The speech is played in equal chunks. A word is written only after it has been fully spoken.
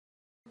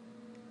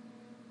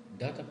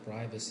Data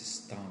privacy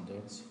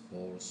standards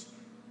force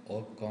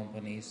all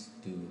companies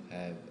to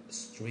have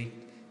strict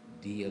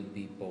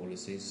DLP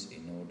policies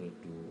in order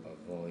to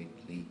avoid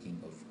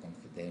leaking of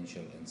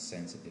confidential and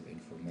sensitive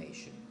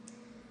information.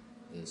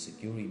 The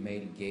Secure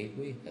Email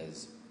Gateway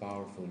has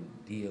powerful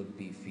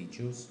DLP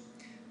features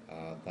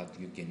that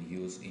you can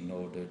use in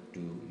order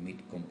to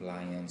meet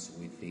compliance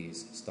with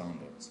these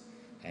standards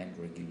and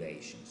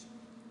regulations.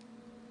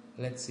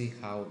 Let's see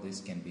how this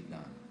can be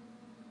done.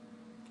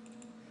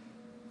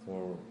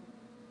 For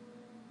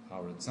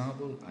our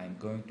example, I'm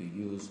going to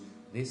use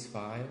this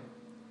file.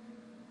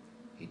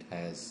 It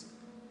has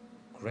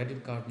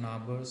credit card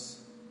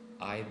numbers,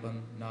 IBAN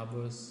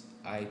numbers,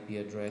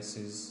 IP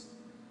addresses,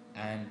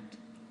 and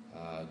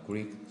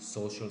Greek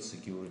social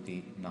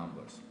security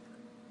numbers.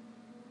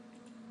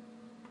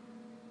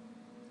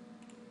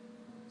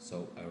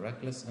 So a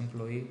reckless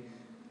employee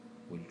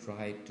will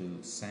try to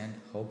send,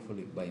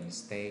 hopefully by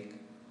mistake,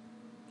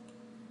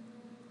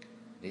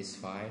 this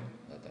file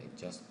that I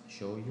just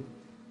showed you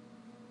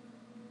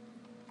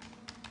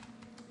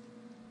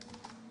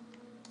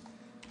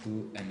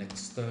to an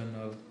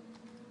external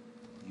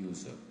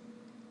user.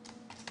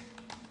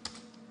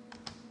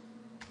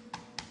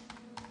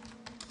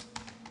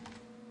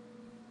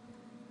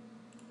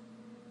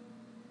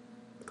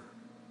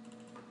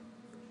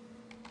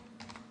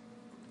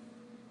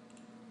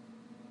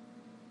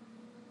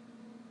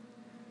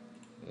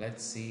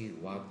 Let's see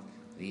what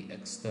the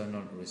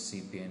external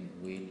recipient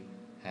will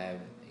have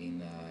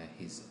in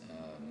his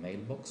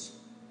mailbox.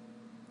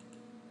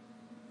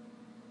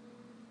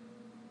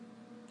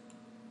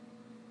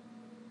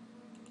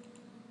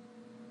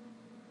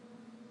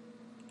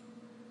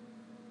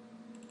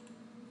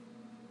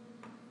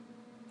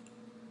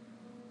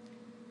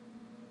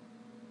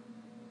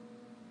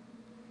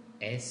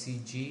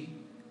 SEG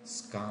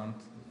scanned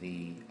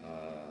the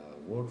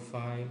Word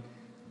file,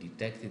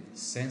 detected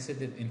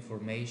sensitive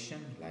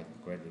information like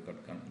the credit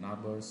card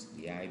numbers,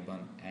 the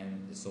IBAN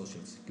and the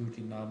social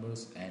security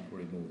numbers, and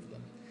removed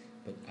them.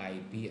 But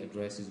IP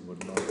addresses were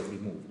not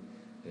removed.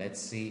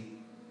 Let's see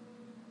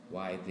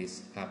why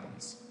this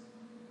happens.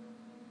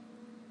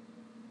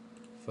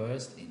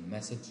 First, in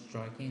message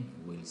tracking,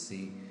 we'll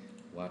see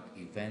what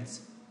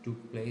events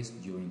took place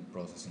during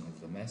processing of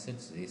the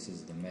message. This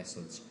is the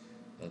message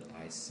that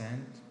I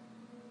sent.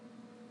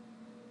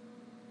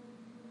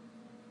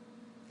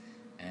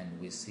 And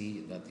we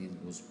see that it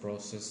was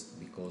processed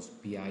because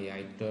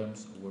PII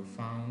terms were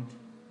found.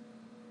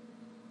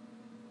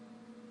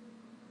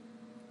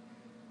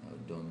 Now,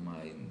 don't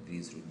mind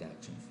these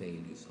redaction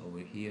failures over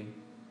here.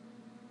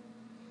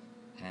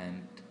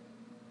 And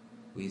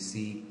we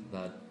see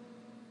that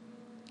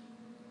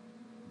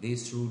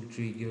this rule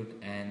triggered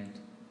and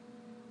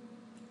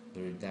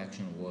the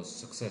redaction was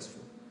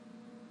successful.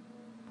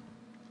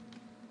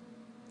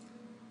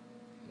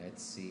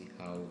 Let's see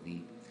how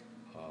the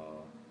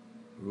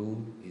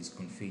rule is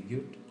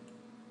configured.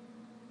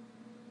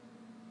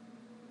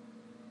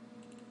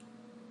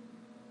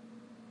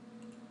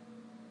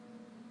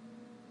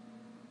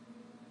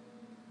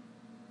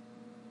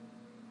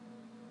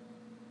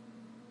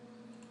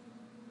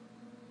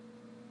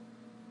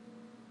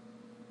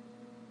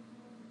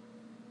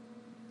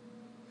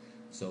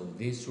 So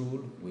this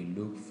rule will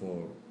look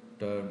for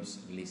terms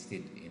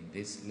listed in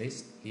this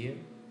list here,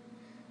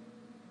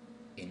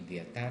 in the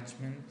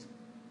attachment,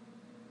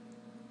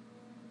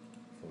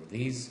 for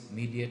these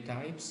media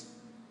types,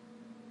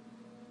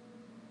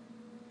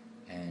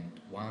 and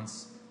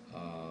once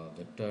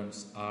the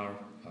terms are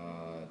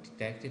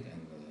detected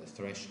and the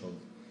threshold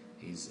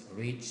is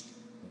reached,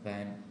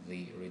 then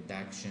the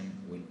redaction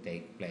will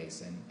take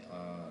place. And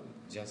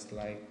just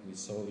like we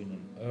saw in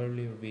an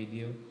earlier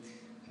video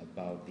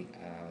about the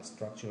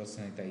structural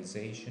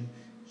sanitization,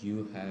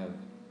 you have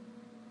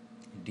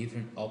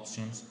different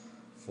options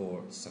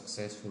for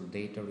successful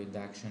data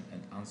redaction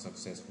and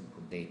unsuccessful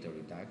data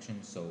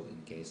redaction. So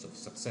in case of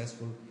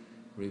successful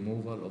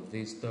removal of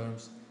these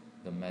terms,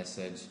 the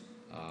message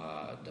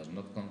does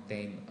not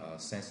contain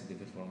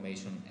sensitive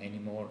information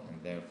anymore,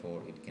 and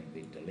therefore it can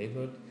be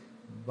delivered.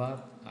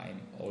 But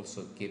I'm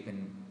also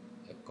keeping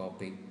a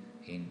copy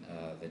in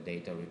the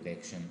data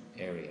redaction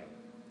area.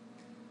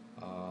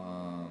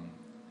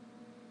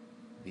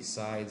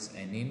 Besides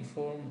an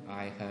inform,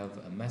 I have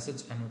a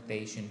message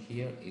annotation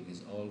here. It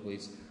is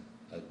always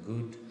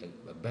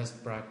a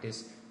best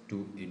practice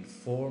to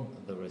inform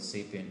the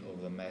recipient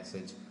of the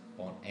message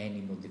on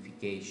any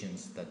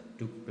modifications that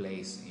took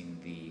place in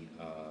the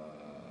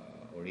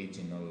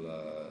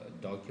original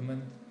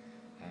document,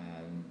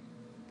 and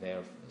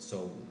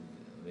so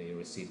the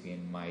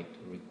recipient might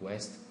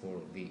request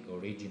for the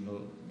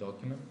original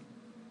document.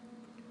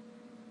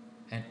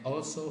 And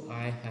also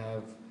I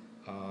have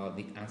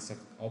the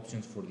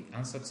options for the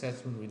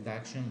unsuccessful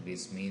redaction.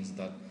 This means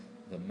that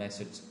the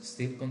message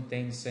still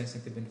contains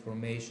sensitive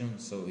information,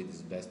 so it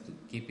is best to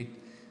keep it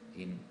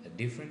in a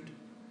different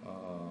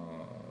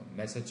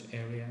message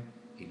area.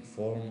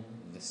 Inform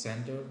the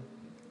sender,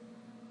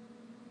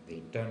 the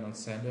internal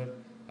sender,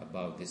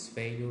 about this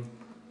failure,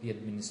 the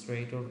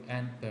administrator,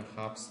 and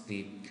perhaps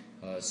the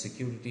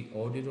security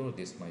auditor.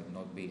 This might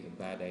not be a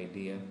bad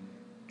idea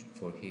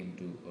for him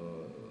to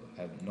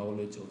have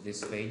knowledge of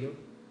this failure.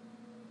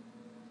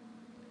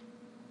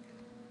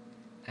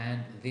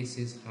 And this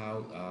is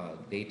how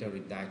data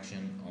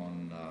redaction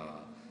on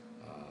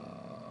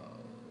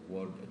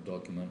Word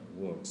document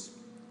works.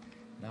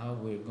 Now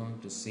we're going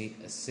to see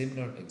a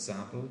similar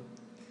example,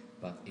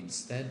 but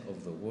instead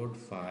of the Word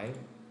file,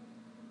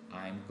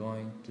 I'm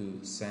going to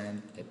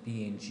send a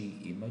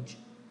PNG image.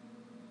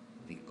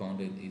 The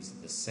content is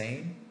the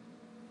same.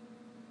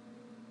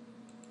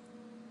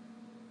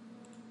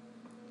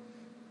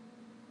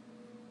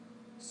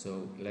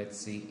 So let's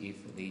see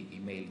if the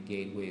email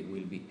gateway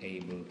will be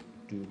able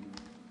to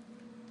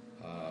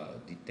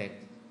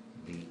detect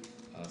the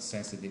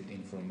sensitive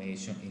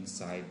information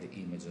inside the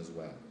image as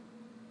well.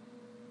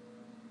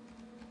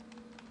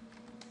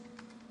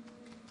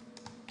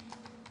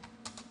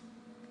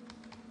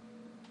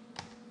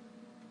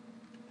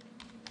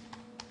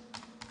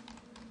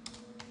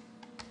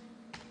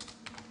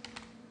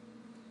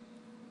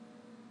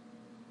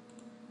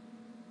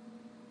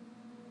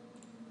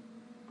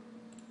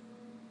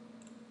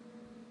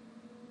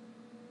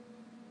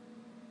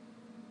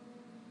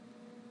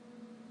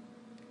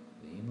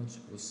 The image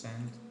was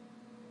sent,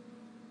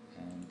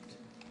 and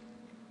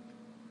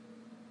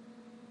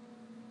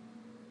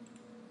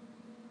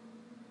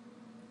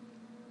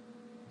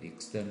the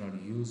external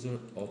user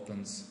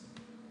opens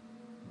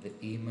the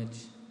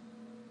image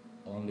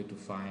only to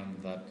find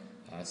that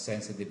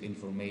sensitive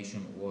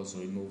information was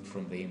removed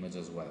from the image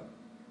as well.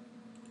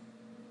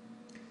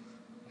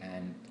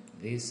 And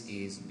this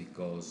is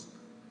because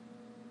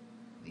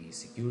the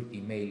secure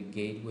email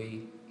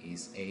gateway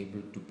is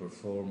able to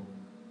perform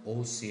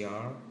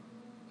OCR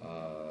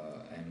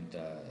and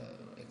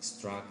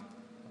extract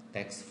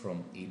text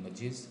from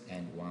images,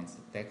 and once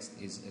the text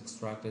is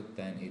extracted,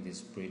 then it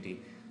is pretty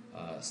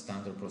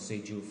standard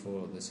procedure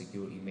for the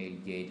secure email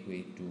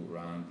gateway to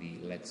run the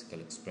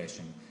lexical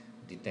expression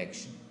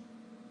detection.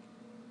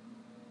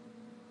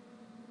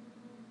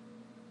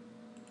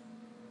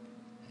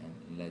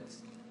 And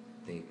let's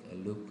take a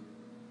look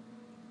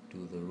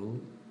to the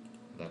rule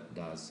that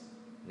does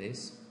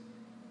this.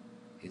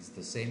 It's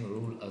the same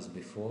rule as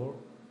before.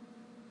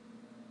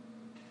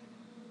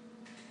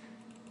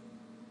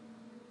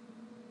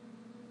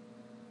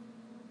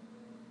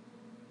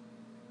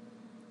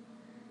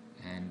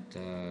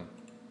 And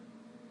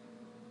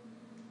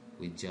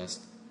we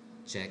just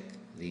check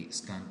the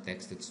scan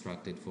text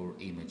extracted for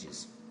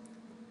images.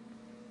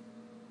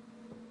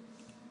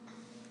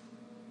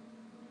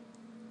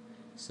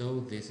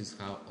 So this is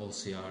how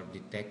OCR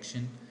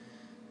detection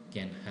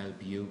can help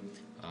you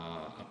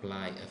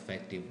apply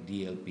effective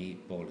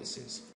DLP policies.